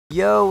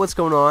Yo, what's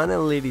going on,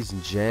 ladies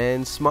and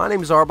gents? My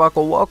name is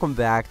Arbuckle. Welcome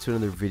back to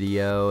another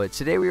video.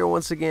 Today we are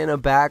once again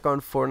back on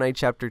Fortnite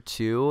Chapter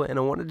 2, and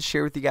I wanted to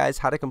share with you guys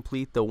how to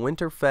complete the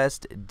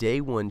Winterfest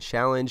Day 1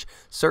 challenge.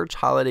 Search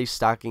holiday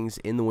stockings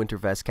in the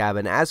Winterfest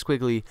cabin as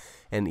quickly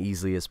and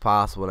easily as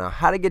possible. Now,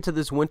 how to get to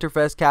this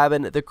Winterfest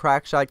cabin, the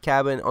Crackshot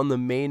cabin, on the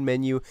main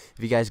menu.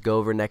 If you guys go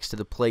over next to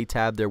the play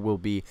tab, there will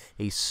be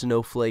a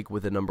snowflake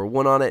with a number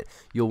 1 on it.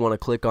 You'll want to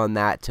click on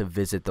that to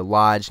visit the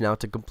lodge. Now,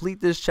 to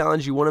complete this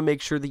challenge, you want to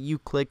make sure that you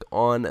click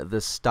on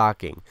the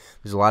stocking.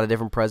 There's a lot of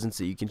different presents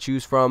that you can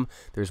choose from.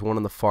 There's one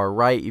on the far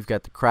right. You've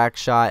got the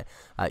Crackshot,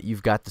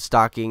 you've got the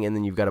stocking, and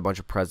then you've got a bunch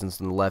of presents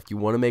on the left. You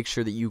want to make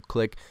sure that you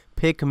click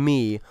Pick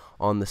Me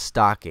on the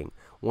stocking.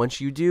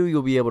 Once you do,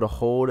 you'll be able to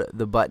hold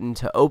the button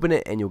to open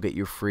it, and you'll get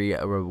your free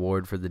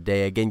reward for the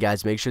day. Again,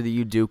 guys, make sure that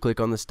you do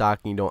click on the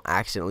stocking. You don't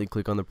accidentally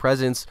click on the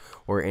presents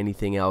or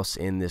anything else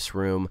in this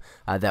room.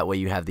 That way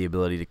you have the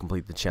ability to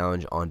complete the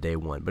challenge on day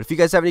 1. But if you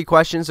guys have any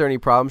questions or any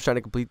problems trying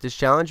to complete this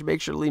challenge,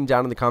 make sure to leave them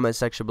down in the comment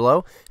section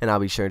below, and I'll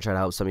be sure to try to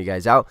help some of you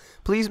guys out.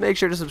 Please make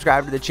sure to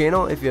subscribe to the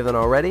channel if you haven't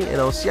already,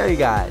 and I'll see you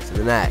guys in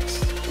the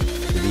next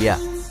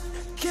video.